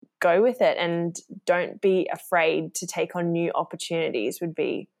go with it and don't be afraid to take on new opportunities would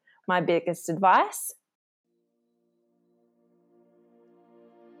be my biggest advice.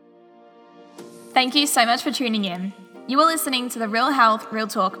 Thank you so much for tuning in. You are listening to the Real Health, Real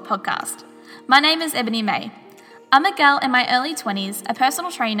Talk podcast. My name is Ebony May. I'm a gal in my early 20s, a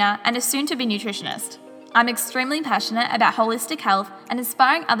personal trainer and a soon-to-be nutritionist. I'm extremely passionate about holistic health and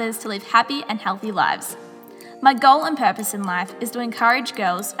inspiring others to live happy and healthy lives. My goal and purpose in life is to encourage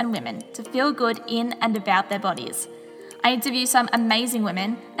girls and women to feel good in and about their bodies. I interview some amazing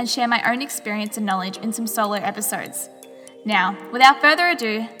women and share my own experience and knowledge in some solo episodes. Now, without further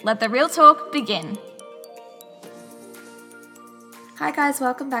ado, let the real talk begin. Hi guys,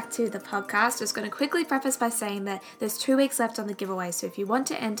 welcome back to the podcast. Just going to quickly preface by saying that there's 2 weeks left on the giveaway, so if you want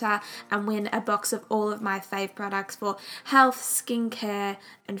to enter and win a box of all of my fave products for health, skincare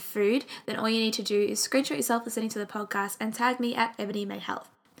and food, then all you need to do is screenshot yourself listening to the podcast and tag me at Ebony May Health.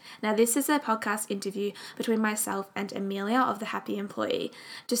 Now, this is a podcast interview between myself and Amelia of The Happy Employee,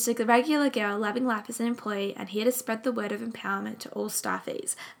 just a regular girl loving life as an employee and here to spread the word of empowerment to all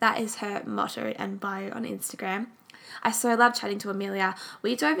staffies. That is her motto and bio on Instagram. I so love chatting to Amelia.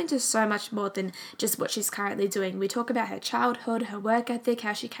 We dove into so much more than just what she's currently doing. We talk about her childhood, her work ethic,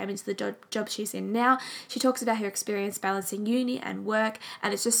 how she came into the job she's in now. She talks about her experience balancing uni and work,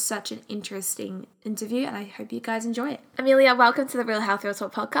 and it's just such an interesting interview, and I hope you guys enjoy it. Amelia, welcome to the Real Health Real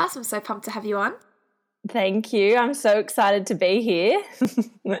Talk podcast. I'm so pumped to have you on. Thank you. I'm so excited to be here.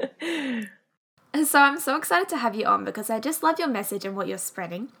 So I'm so excited to have you on because I just love your message and what you're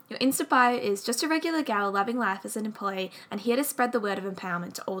spreading. Your Insta bio is just a regular gal loving life as an employee and here to spread the word of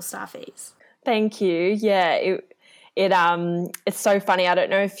empowerment to all staffies. Thank you. Yeah, it's so funny. I don't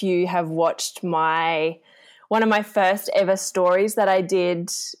know if you have watched one of my first ever stories that I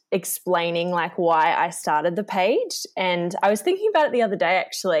did explaining like why I started the page, and I was thinking about it the other day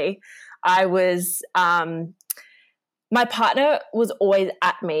actually. I was my partner was always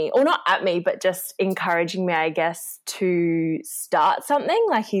at me, or not at me, but just encouraging me, I guess, to start something.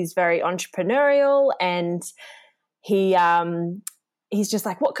 Like he's very entrepreneurial and he's just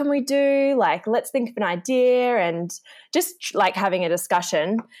like, what can we do? Like, let's think of an idea and just like having a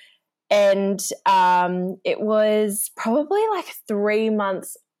discussion. And it was probably like 3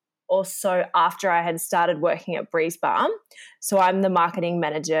 months or so after I had started working at Breeze Balm. So I'm the marketing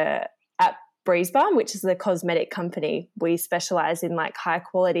manager at Breeze Balm, which is the cosmetic company. We specialize in like high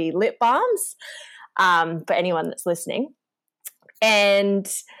quality lip balms for anyone that's listening. And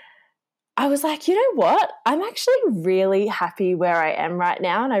I was like, you know what? I'm actually really happy where I am right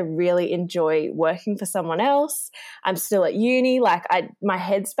now, and I really enjoy working for someone else. I'm still at uni. Like my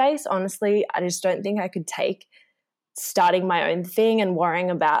headspace, honestly, I just don't think I could take starting my own thing and worrying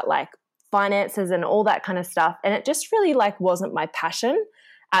about like finances and all that kind of stuff. And it just really like wasn't my passion.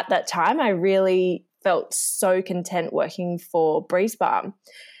 At that time, I really felt so content working for Breeze Balm.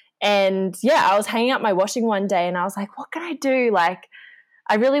 And yeah, I was hanging up my washing one day and I was like, what can I do? Like,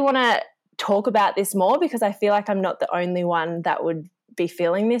 I really want to talk about this more because I feel like I'm not the only one that would be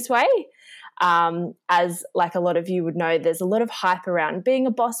feeling this way. As like a lot of you would know, there's a lot of hype around being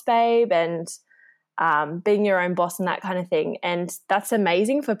a boss babe and being your own boss and that kind of thing. And that's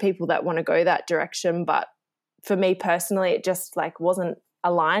amazing for people that want to go that direction. But for me personally, it just like wasn't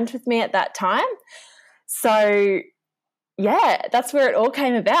aligned with me at that time. So yeah, that's where it all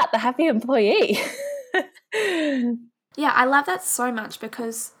came about, the Happy Employee. Yeah, I love that so much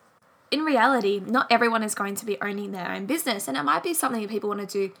because in reality, not everyone is going to be owning their own business, and it might be something that people want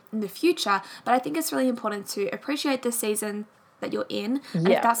to do in the future, but I think it's really important to appreciate the season that you're in. And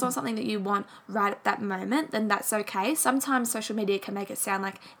if that's not something that you want right at that moment, then that's okay. Sometimes social media can make it sound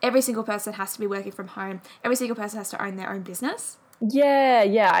like every single person has to be working from home. Every single person has to own their own business.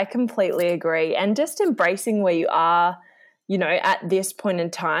 Yeah, I completely agree. And just embracing where you are, you know, at this point in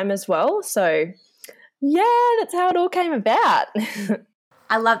time as well. So yeah, that's how it all came about.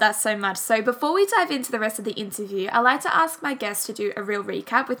 I love that so much. So before we dive into the rest of the interview, I like to ask my guests to do a real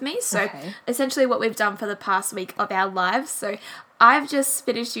recap with me. So essentially what we've done for the past week of our lives. So I've just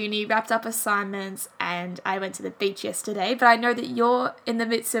finished uni, wrapped up assignments, and I went to the beach yesterday. But I know that you're in the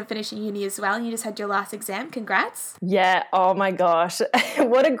midst of finishing uni as well, and you just had your last exam. Congrats. Yeah, oh my gosh.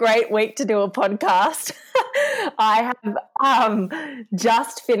 What a great week to do a podcast. I have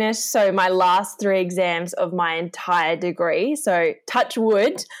just finished, my last 3 exams of my entire degree. So touch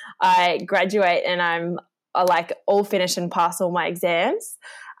wood, I graduate and I'm like all finished and pass all my exams.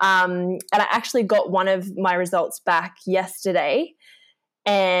 And I actually got one of my results back yesterday,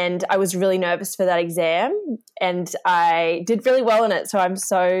 and I was really nervous for that exam, and I did really well in it. So I'm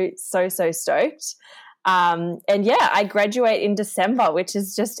so stoked. And yeah, I graduate in December, which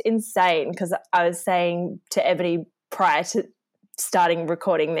is just insane because I was saying to Ebony prior to starting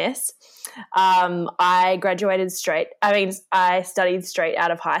recording this, I studied straight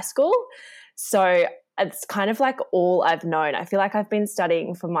out of high school. So it's kind of like all I've known. I feel like I've been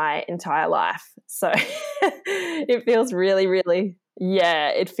studying for my entire life. So it feels really, really, yeah,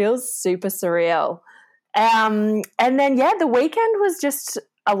 it feels super surreal. And then, yeah, the weekend was just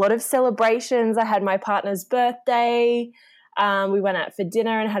a lot of celebrations. I had my partner's birthday. We went out for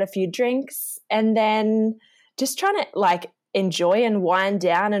dinner and had a few drinks, and then just trying to like enjoy and wind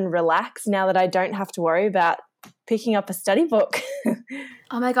down and relax now that I don't have to worry about picking up a study book.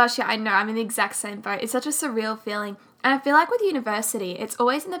 Oh my gosh, yeah, I know. I'm in the exact same boat. It's such a surreal feeling. And I feel like with university, it's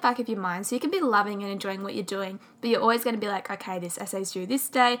always in the back of your mind. So you can be loving and enjoying what you're doing, but you're always going to be like, okay, this essay's due this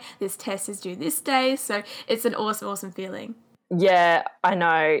day, this test is due this day. So it's an awesome, awesome feeling. Yeah, I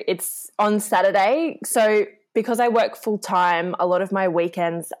know. It's on Saturday. So because I work full time, a lot of my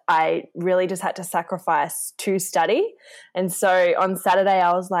weekends I really just had to sacrifice to study. And so on Saturday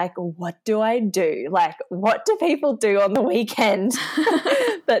I was like, what do I do? Like, what do people do on the weekend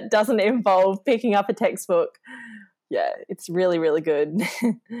that doesn't involve picking up a textbook? Yeah, it's really, really good.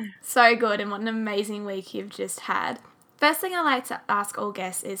 So good, and what an amazing week you've just had. First thing I like to ask all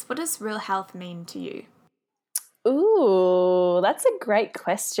guests is, what does real health mean to you? Ooh, that's a great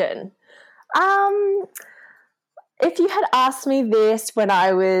question. If you had asked me this when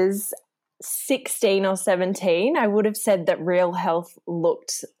I was 16 or 17, I would have said that real health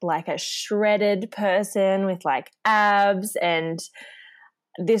looked like a shredded person with like abs and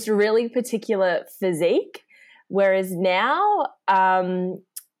this really particular physique. Whereas now, I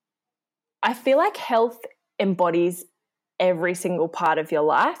feel like health embodies every single part of your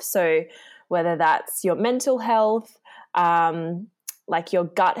life. So whether that's your mental health, like your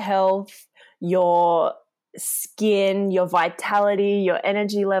gut health, your skin, your vitality, your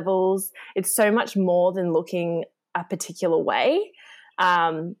energy levels, it's so much more than looking a particular way.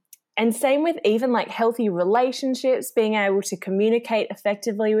 And same with even like healthy relationships, being able to communicate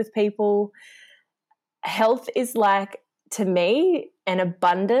effectively with people. Health is like, to me, an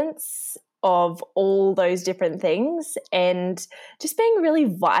abundance of all those different things and just being really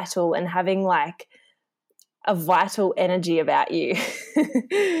vital and having like a vital energy about you.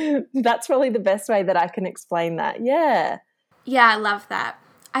 That's probably the best way that I can explain that. Yeah. Yeah, I love that.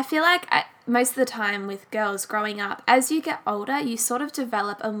 I feel like most of the time with girls growing up, as you get older, you sort of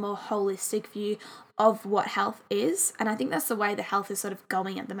develop a more holistic view of what health is. And I think that's the way the health is sort of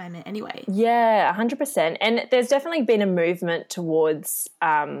going at the moment anyway. Yeah, 100%. And there's definitely been a movement towards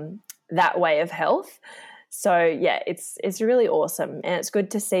that way of health. So, yeah, it's really awesome. And it's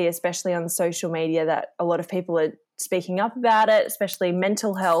good to see, especially on social media, that a lot of people are speaking up about it, especially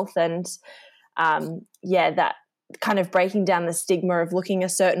mental health and, that kind of breaking down the stigma of looking a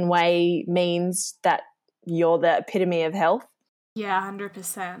certain way means that you're the epitome of health. Yeah,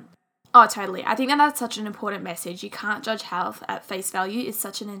 100%. Oh, totally. I think that that's such an important message. You can't judge health at face value. It's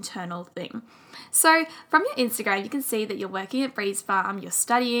such an internal thing. So from your Instagram, you can see that you're working at Breeze Farm, you're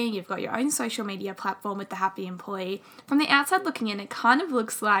studying, you've got your own social media platform with The Happy Employee. From the outside looking in, it kind of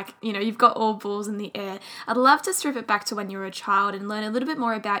looks like, you've got all balls in the air. I'd love to strip it back to when you were a child and learn a little bit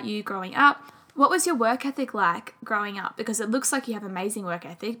more about you growing up. What was your work ethic like growing up? Because it looks like you have amazing work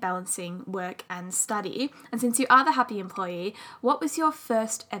ethic, balancing work and study. And since you are the Happy Employee, what was your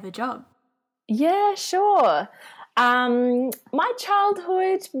first ever job? Yeah, sure. My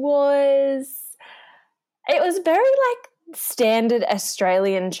childhood was very like standard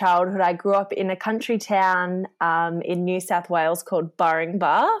Australian childhood. I grew up in a country town in New South Wales called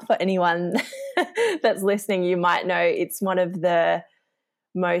Burringba. For anyone that's listening, you might know it's one of the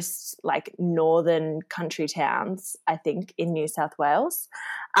most like northern country towns, I think, in New South Wales.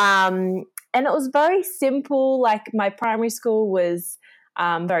 And it was very simple. Like my primary school was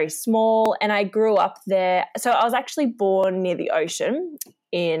very small and I grew up there. So I was actually born near the ocean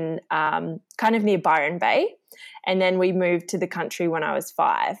in kind of near Byron Bay. And then we moved to the country when I was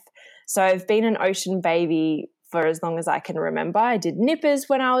 5. So I've been an ocean baby for as long as I can remember. I did nippers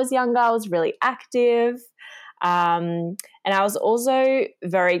when I was younger. I was really active. And I was also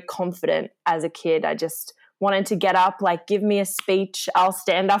very confident as a kid. I just wanted to get up, like, give me a speech. I'll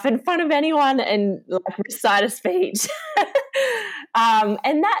stand up in front of anyone and like recite a speech.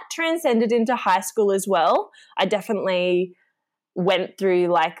 And that transcended into high school as well. I definitely went through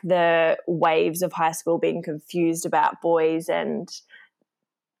like the waves of high school, being confused about boys and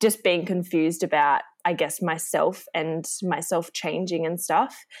just being confused about, I guess, myself and myself changing and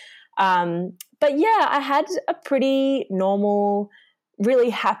stuff. But yeah, I had a pretty normal,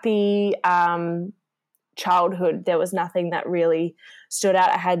 really happy childhood, there was nothing that really stood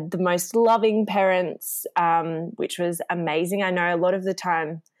out. I had the most loving parents, which was amazing. I know a lot of the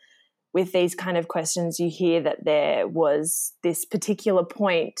time with these kind of questions, you hear that there was this particular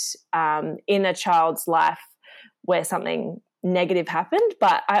point in a child's life where something negative happened,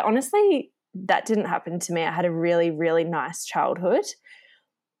 but I honestly, that didn't happen to me. I had a really, really nice childhood.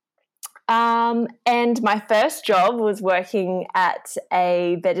 And my first job was working at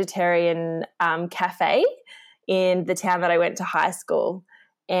a vegetarian cafe in the town that I went to high school.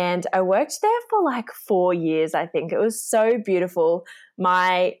 And I worked there for like 4 years, I think. It was so beautiful.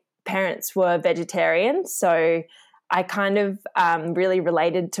 My parents were vegetarians, so I kind of really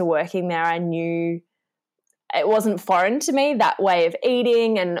related to working there. I knew it wasn't foreign to me, that way of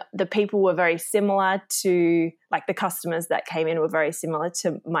eating, and the people were very similar to, like, the customers that came in were very similar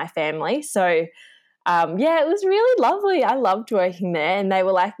to my family. So, it was really lovely. I loved working there, and they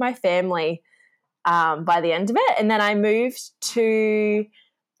were like my family by the end of it. And then I moved to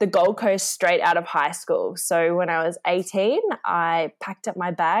the Gold Coast straight out of high school. So when I was 18, I packed up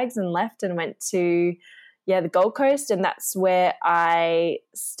my bags and left and went to, the Gold Coast, and that's where I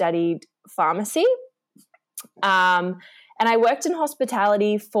studied pharmacy. And I worked in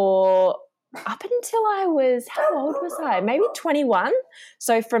hospitality for up until I was, how old was I? Maybe 21.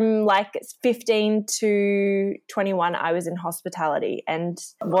 So from like 15 to 21, I was in hospitality, and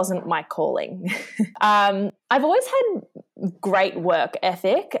it wasn't my calling. I've always had great work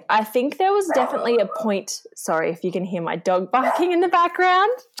ethic. I think there was definitely a point, sorry if you can hear my dog barking in the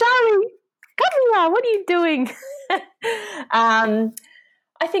background. Charlie, come here, what are you doing?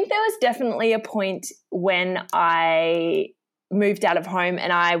 I think there was definitely a point when I moved out of home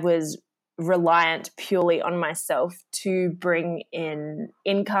and I was reliant purely on myself to bring in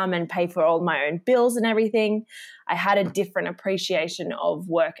income and pay for all my own bills and everything. I had a different appreciation of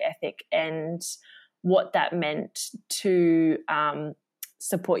work ethic and what that meant to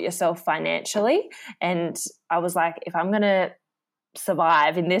support yourself financially. And I was like, if I'm going to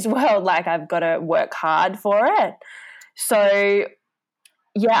survive in this world, like, I've got to work hard for it. So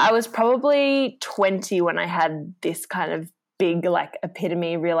I was probably 20 when I had this kind of big, like,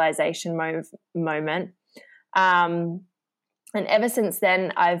 epitome realization moment. And ever since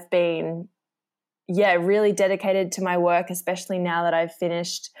then, I've been, really dedicated to my work, especially now that I've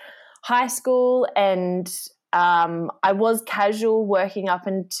finished high school. And I was casual working up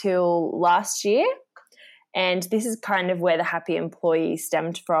until last year. And this is kind of where the happy employee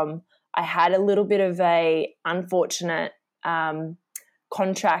stemmed from. I had a little bit of a unfortunate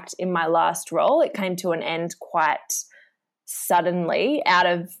contract in my last role. It came to an end quite suddenly, out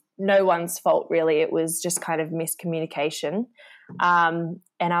of no one's fault, really. It was just kind of miscommunication. And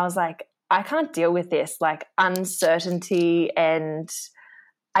I was like, I can't deal with this, like, uncertainty and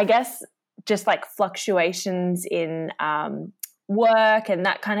I guess just like fluctuations in work and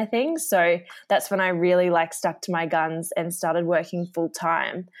that kind of thing. So that's when I really like stuck to my guns and started working full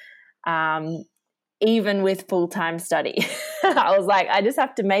time. Even with full-time study. I was like, I just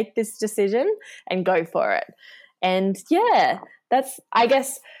have to make this decision and go for it. And that's, I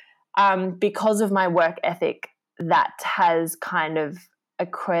guess, because of my work ethic, that has kind of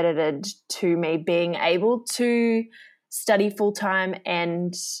accredited to me being able to study full-time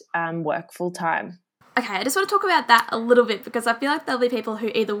and work full-time. Okay, I just want to talk about that a little bit, because I feel like there'll be people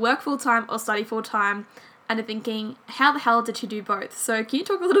who either work full-time or study full-time and are thinking, how the hell did you do both? So can you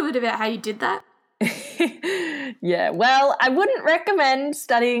talk a little bit about how you did that? Well, I wouldn't recommend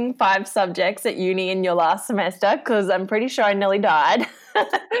studying 5 subjects at uni in your last semester, because I'm pretty sure I nearly died.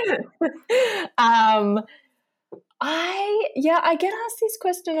 I get asked this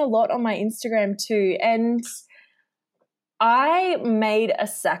question a lot on my Instagram too, and I made a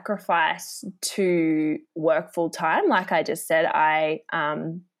sacrifice to work full time. Like I just said, I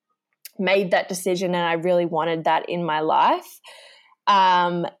made that decision and I really wanted that in my life.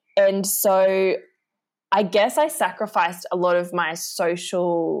 And so I guess I sacrificed a lot of my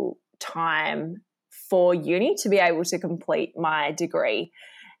social time for uni to be able to complete my degree.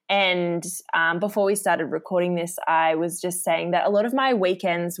 And before we started recording this, I was just saying that a lot of my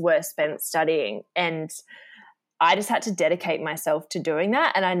weekends were spent studying, and I just had to dedicate myself to doing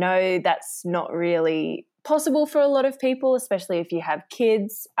that. And I know that's not really possible for a lot of people, especially if you have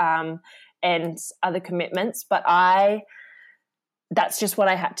kids and other commitments. But that's just what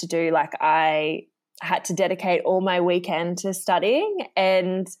I had to do. Like, I had to dedicate all my weekend to studying,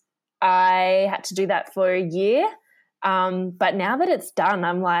 and I had to do that for a year. But now that it's done,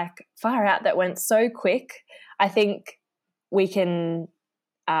 I'm like, far out, that went so quick. I think we can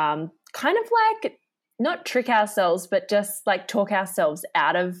kind of like not trick ourselves, but just like talk ourselves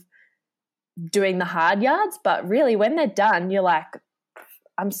out of doing the hard yards, but really when they're done, you're like,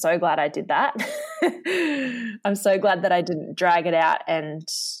 I'm so glad I did that. I'm so glad that I didn't drag it out and,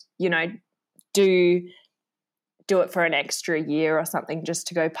 do it for an extra year or something just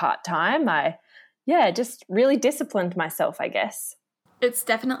to go part-time. I just really disciplined myself, I guess. It's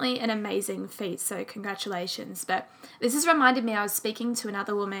definitely an amazing feat, so congratulations. But this has reminded me, I was speaking to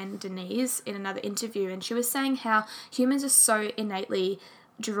another woman, Denise, in another interview, and she was saying how humans are so innately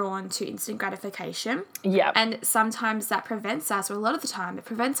drawn to instant gratification. Yeah. And sometimes that prevents us, or a lot of the time, it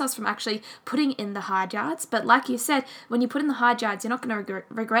prevents us from actually putting in the hard yards. But like you said, when you put in the hard yards, you're not going to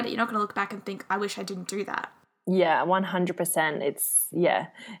regret it. You're not going to look back and think, I wish I didn't do that. Yeah, 100%.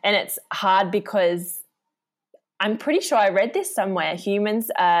 And it's hard because I'm pretty sure I read this somewhere. Humans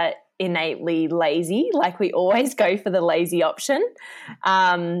are innately lazy. Like we always go for the lazy option.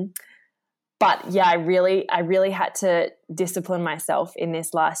 But yeah, I really had to discipline myself in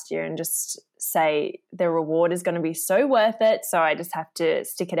this last year and just say the reward is going to be so worth it. So I just have to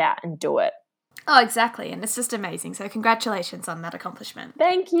stick it out and do it. Oh, exactly. And it's just amazing. So congratulations on that accomplishment.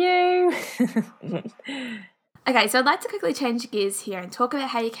 Thank you. Okay, so I'd like to quickly change gears here and talk about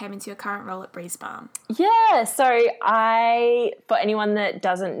how you came into your current role at Breeze Balm. Yeah, so for anyone that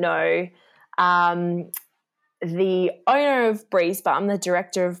doesn't know, the owner of Breeze Balm, the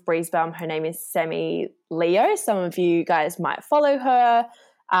director of Breeze Balm, her name is Semi Leo. Some of you guys might follow her.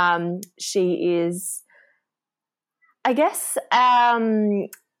 She is, I guess, how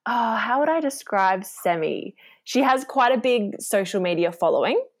would I describe Semi? She has quite a big social media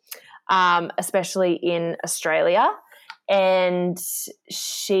following. Especially in Australia. And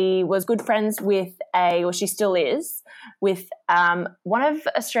she was good friends with she still is, with one of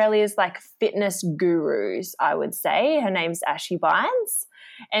Australia's like fitness gurus, I would say. Her name's Ashy Bynes.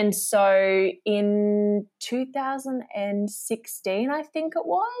 And so in 2016, I think it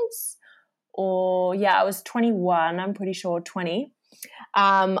was, I was 21, I'm pretty sure 20.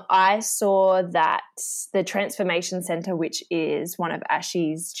 I saw that the Transformation Centre, which is one of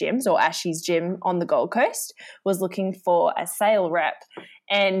Ashy's gyms, or Ashy's gym on the Gold Coast, was looking for a sale rep.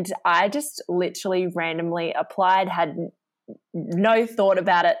 And I just literally randomly applied, had no thought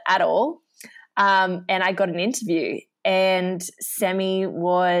about it at all. And I got an interview, and Semi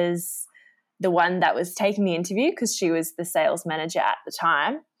was the one that was taking the interview because she was the sales manager at the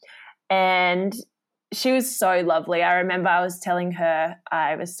time. And she was so lovely. I remember I was telling her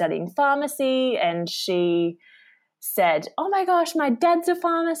I was studying pharmacy, and she said, oh my gosh, my dad's a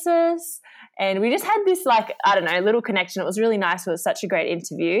pharmacist. And we just had this little connection. It was really nice. It was such a great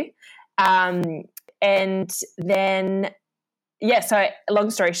interview. And then, so long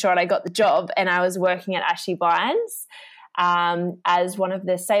story short, I got the job and I was working at Ashy Bynes as one of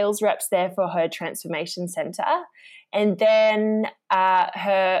the sales reps there for her Transformation Centre. And then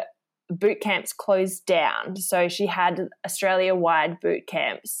her boot camps closed down. So she had Australia-wide boot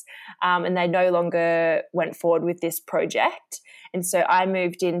camps and they no longer went forward with this project. And so I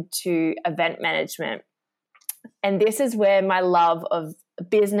moved into event management. And this is where my love of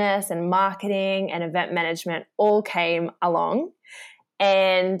business and marketing and event management all came along.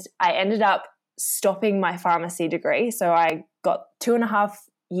 And I ended up stopping my pharmacy degree. So I got 2.5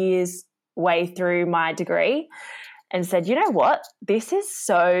 years way through my degree and said, you know what, this is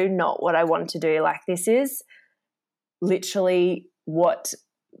so not what I want to do. Like, this is literally what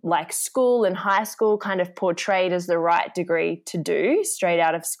school and high school kind of portrayed as the right degree to do straight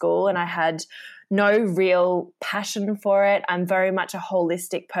out of school. And I had no real passion for it. I'm very much a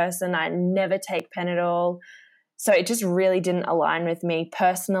holistic person. I never take Panadol. So it just really didn't align with me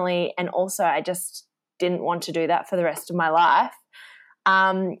personally. And also I just didn't want to do that for the rest of my life.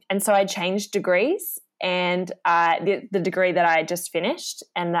 And so I changed degrees. And the degree that I just finished,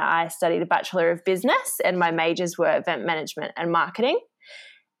 and I studied a Bachelor of Business, and my majors were event management and marketing.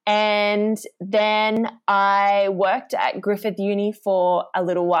 And then I worked at Griffith Uni for a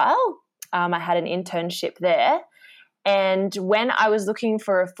little while. I had an internship there. And when I was looking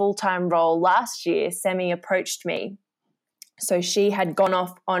for a full-time role last year, Semi approached me. So she had gone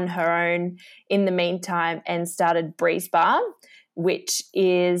off on her own in the meantime and started Breeze Balm, which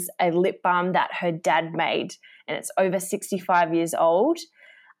is a lip balm that her dad made, and it's over 65 years old.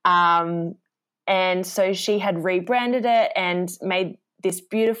 And so she had rebranded it and made this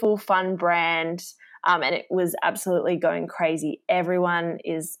beautiful, fun brand, and it was absolutely going crazy. Everyone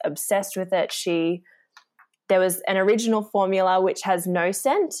is obsessed with it. There was an original formula which has no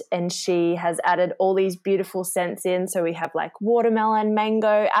scent, and she has added all these beautiful scents in. So we have like watermelon,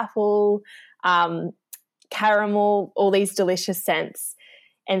 mango, apple, caramel, all these delicious scents.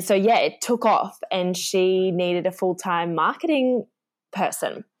 And so, it took off, and she needed a full-time marketing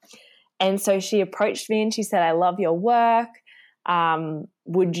person. And so she approached me and she said, I love your work.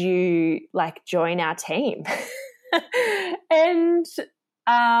 Would you like join our team? And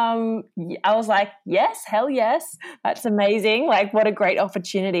I was like, yes, hell yes. That's amazing. Like, what a great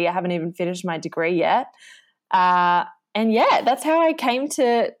opportunity. I haven't even finished my degree yet. And yeah, that's how I came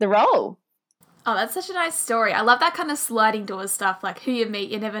to the role. Oh, that's such a nice story. I love that kind of sliding door stuff, like who you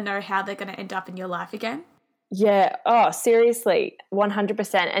meet, you never know how they're going to end up in your life again. Yeah. Oh, seriously,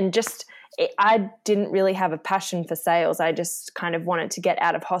 100%. And I didn't really have a passion for sales. I just kind of wanted to get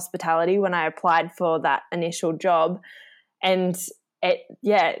out of hospitality when I applied for that initial job. And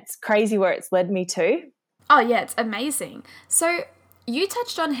it's crazy where it's led me to. Oh, yeah, it's amazing. So you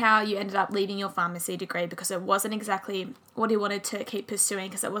touched on how you ended up leaving your pharmacy degree because it wasn't exactly what you wanted to keep pursuing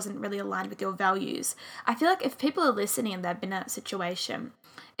because it wasn't really aligned with your values. I feel like if people are listening and they've been in that situation,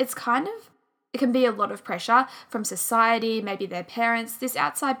 it can be a lot of pressure from society, maybe their parents, this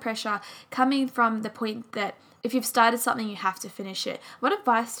outside pressure coming from the point that if you've started something, you have to finish it. What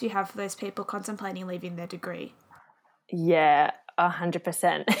advice do you have for those people contemplating leaving their degree? Yeah,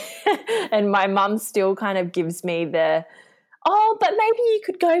 100%. And my mum still kind of gives me but maybe you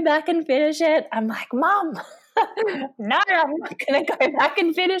could go back and finish it. I'm like, Mum, no, I'm not going to go back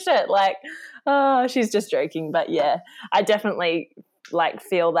and finish it. Like, oh, she's just joking. But yeah, I definitely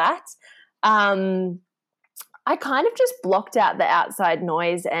feel that. I kind of just blocked out the outside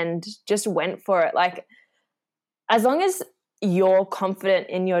noise and just went for it. Like, as long as you're confident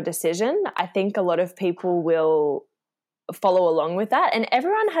in your decision, I think a lot of people will follow along with that. And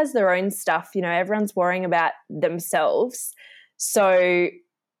everyone has their own stuff, everyone's worrying about themselves. So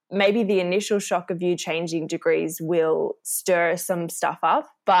maybe the initial shock of you changing degrees will stir some stuff up,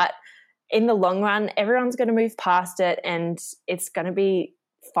 but in the long run, everyone's going to move past it and it's going to be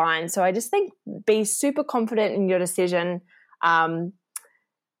fine. So I just think be super confident in your decision, and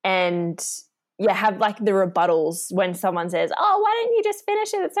have the rebuttals when someone says, oh, why don't you just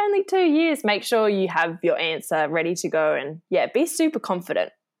finish it? It's only 2 years. Make sure you have your answer ready to go and be super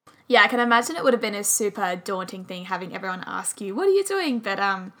confident. Yeah, I can imagine it would have been a super daunting thing having everyone ask you, what are you doing? But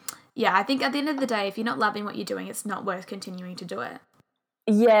I think at the end of the day, if you're not loving what you're doing, it's not worth continuing to do it.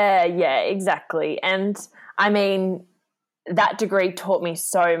 Yeah, exactly. And I mean, that degree taught me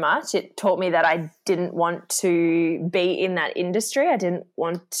so much. It taught me that I didn't want to be in that industry. I didn't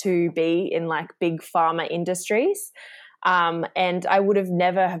want to be in big pharma industries. And I would have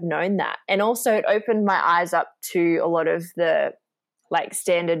never have known that. And also it opened my eyes up to a lot of the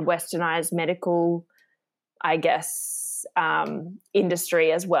standard westernized medical, I guess,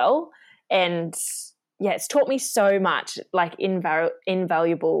 industry as well. And yeah, it's taught me so much,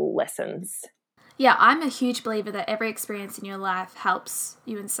 invaluable lessons. Yeah, I'm a huge believer that every experience in your life helps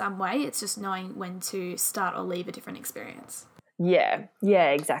you in some way. It's just knowing when to start or leave a different experience. Yeah,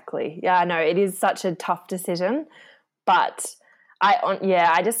 exactly. Yeah, I know it is such a tough decision, but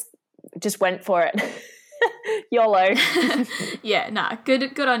I just went for it. YOLO. Yeah,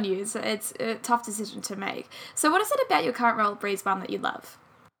 good on you. So it's a tough decision to make. So what is it about your current role at Breeze Balm that you love?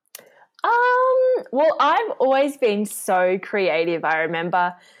 Well, I've always been so creative. I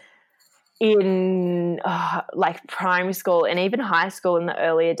remember in primary school and even high school, in the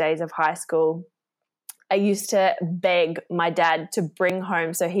earlier days of high school, I used to beg my dad to bring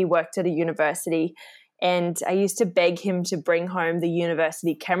home, so he worked at a university, and I used to beg him to bring home the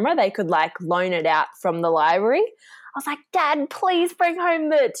university camera. They could loan it out from the library. I was like, Dad, please bring home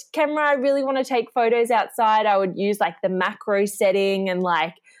the camera. I really want to take photos outside. I would use the macro setting and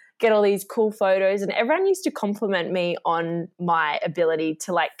get all these cool photos, and everyone used to compliment me on my ability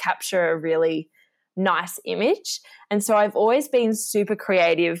to capture a really nice image. And so I've always been super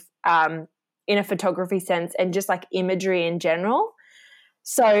creative in a photography sense and just imagery in general.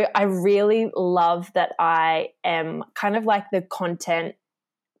 So I really love that I am kind of the content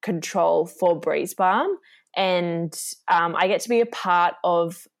control for Breeze Balm, and I get to be a part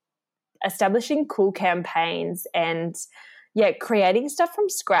of establishing cool campaigns and creating stuff from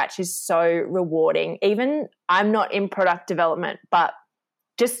scratch is so rewarding. Even I'm not in product development, but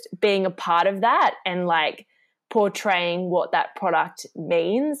just being a part of that and portraying what that product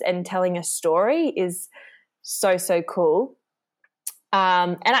means and telling a story is so, so cool.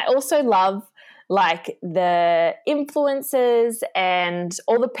 And I also love the influencers and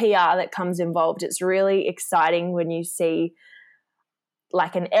all the PR that comes involved. It's really exciting when you see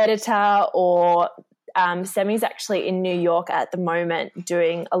an editor or Semi's actually in New York at the moment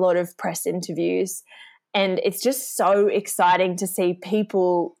doing a lot of press interviews, and it's just so exciting to see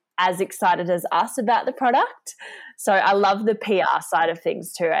people as excited as us about the product. So I love the PR side of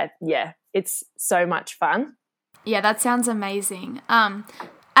things too. It's so much fun. Yeah, that sounds amazing.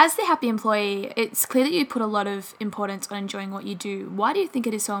 As the happy employee, it's clear that you put a lot of importance on enjoying what you do. Why do you think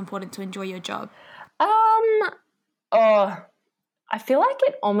it is so important to enjoy your job? Oh, I feel like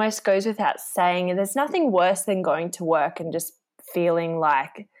it almost goes without saying. There's nothing worse than going to work and just feeling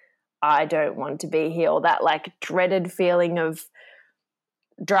like I don't want to be here, or that like dreaded feeling of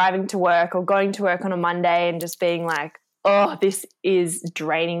driving to work or going to work on a Monday and just being like, oh, this is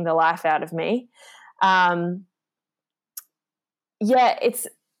draining the life out of me. I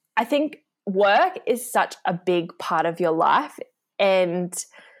think work is such a big part of your life, and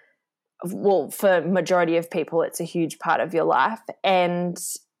well, for majority of people, it's a huge part of your life. And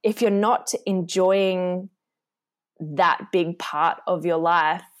if you're not enjoying that big part of your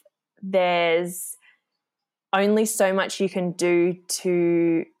life, there's only so much you can do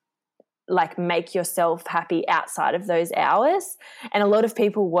to like make yourself happy outside of those hours. And a lot of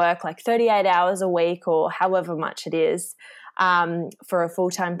people work like 38 hours a week or however much it is for a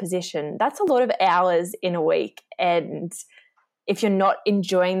full-time position. That's a lot of hours in a week. And if you're not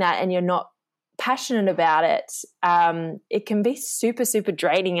enjoying that and you're not passionate about it, it can be super, super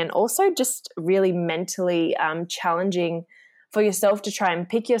draining, and also just really mentally challenging for yourself to try and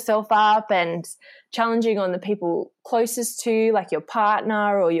pick yourself up, and challenging on the people closest to you, like your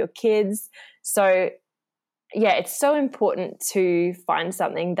partner or your kids. So, yeah, it's so important to find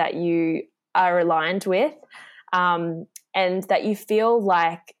something that you are aligned with, and that you feel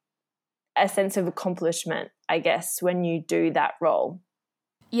like a sense of accomplishment, I guess, when you do that role.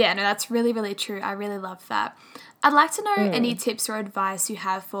 Yeah, no, that's really, really true. I really love that. I'd like to know any tips or advice you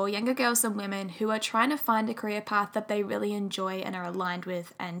have for younger girls and women who are trying to find a career path that they really enjoy and are aligned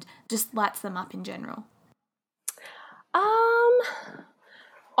with and just lights them up in general.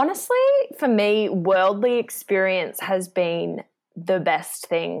 Honestly, for me, worldly experience has been the best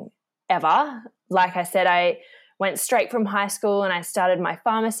thing ever. Like I said, I went straight from high school and I started my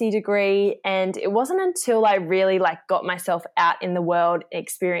pharmacy degree, and it wasn't until I really like got myself out in the world,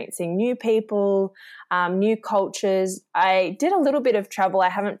 experiencing new people, new cultures. I did a little bit of travel. I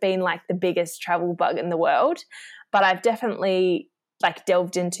haven't been like the biggest travel bug in the world, but I've definitely like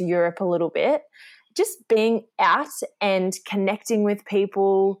delved into Europe a little bit. Just being out and connecting with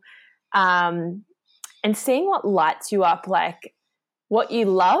people, and seeing what lights you up, like what you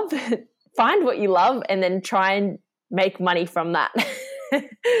love. Find what you love and then try and make money from that.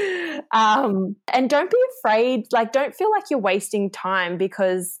 And don't be afraid, like don't feel like you're wasting time,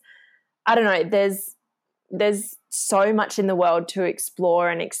 because I don't know, there's so much in the world to explore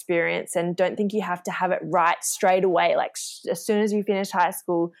and experience, and don't think you have to have it right straight away. Like as soon as you finish high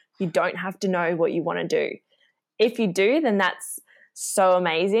school, you don't have to know what you want to do. If you do, then that's so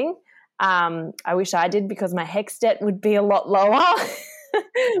amazing. I wish I did, because my HECS debt would be a lot lower.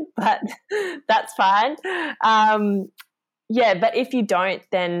 But that's fine. But if you don't,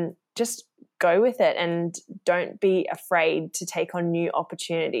 then just go with it and don't be afraid to take on new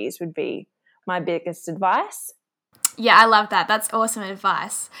opportunities would be my biggest advice. Yeah, I love that. That's awesome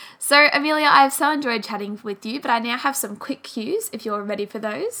advice. So, Amelia, I've so enjoyed chatting with you, but I now have some quick cues if you're ready for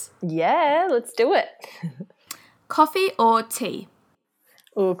those. Yeah, let's do it. Coffee or tea?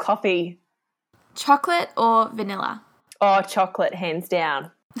 Ooh, coffee. Chocolate or vanilla? Oh, chocolate, hands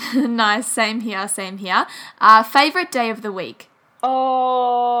down. Nice, same here. Favorite day of the week?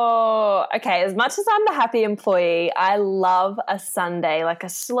 Oh, okay. As much as I'm the happy employee, I love a Sunday, like a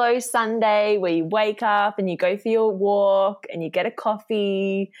slow Sunday where you wake up and you go for your walk and you get a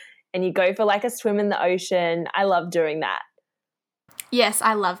coffee and you go for like a swim in the ocean. I love doing that. Yes,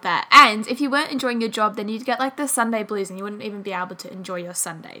 I love that. And if you weren't enjoying your job, then you'd get like the Sunday blues and you wouldn't even be able to enjoy your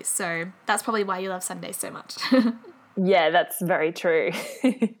Sundays. So that's probably why you love Sundays so much. Yeah, that's very true.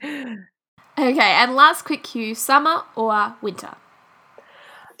 Okay, and last quick cue, summer or winter?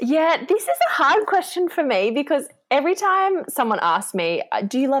 Yeah, this is a hard question for me, because every time someone asks me,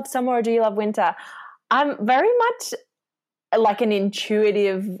 do you love summer or do you love winter? I'm very much like an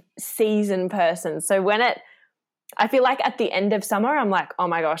intuitive season person. So I feel like at the end of summer, I'm like, oh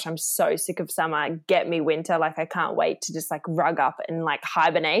my gosh, I'm so sick of summer. Get me winter. Like I can't wait to just like rug up and like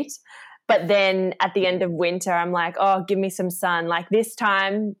hibernate. But then at the end of winter, I'm like, oh, give me some sun. Like this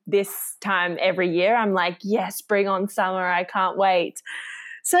time every year, I'm like, yes, bring on summer. I can't wait.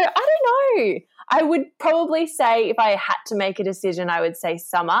 So I don't know. I would probably say, if I had to make a decision, I would say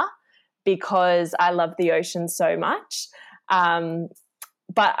summer, because I love the ocean so much.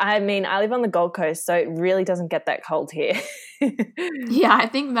 But I mean, I live on the Gold Coast, so it really doesn't get that cold here. Yeah, I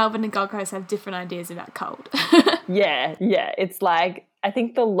think Melbourne and Gold Coast have different ideas about cold. Yeah. It's like, I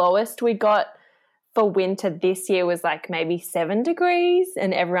think the lowest we got for winter this year was like maybe 7 degrees,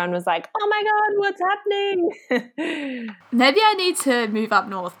 and everyone was like, oh my God, what's happening? Maybe I need to move up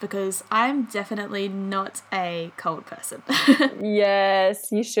north because I'm definitely not a cold person.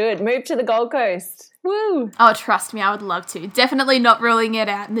 Yes, you should. Move to the Gold Coast. Woo! Oh, trust me, I would love to. Definitely not ruling it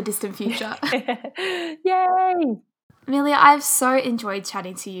out in the distant future. Yay! Amelia, I've so enjoyed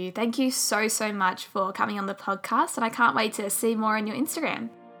chatting to you. Thank you so much for coming on the podcast, and I can't wait to see more on your Instagram.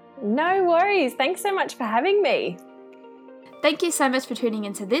 No worries. Thanks so much for having me. Thank you so much for tuning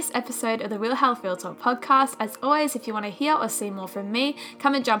into this episode of the Real Health Real Talk podcast. As always, if you want to hear or see more from me,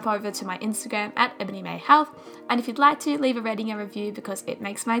 come and jump over to my Instagram at Ebony May Health. And if you'd like to, leave a rating and review because it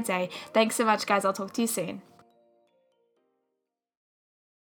makes my day. Thanks so much, guys. I'll talk to you soon.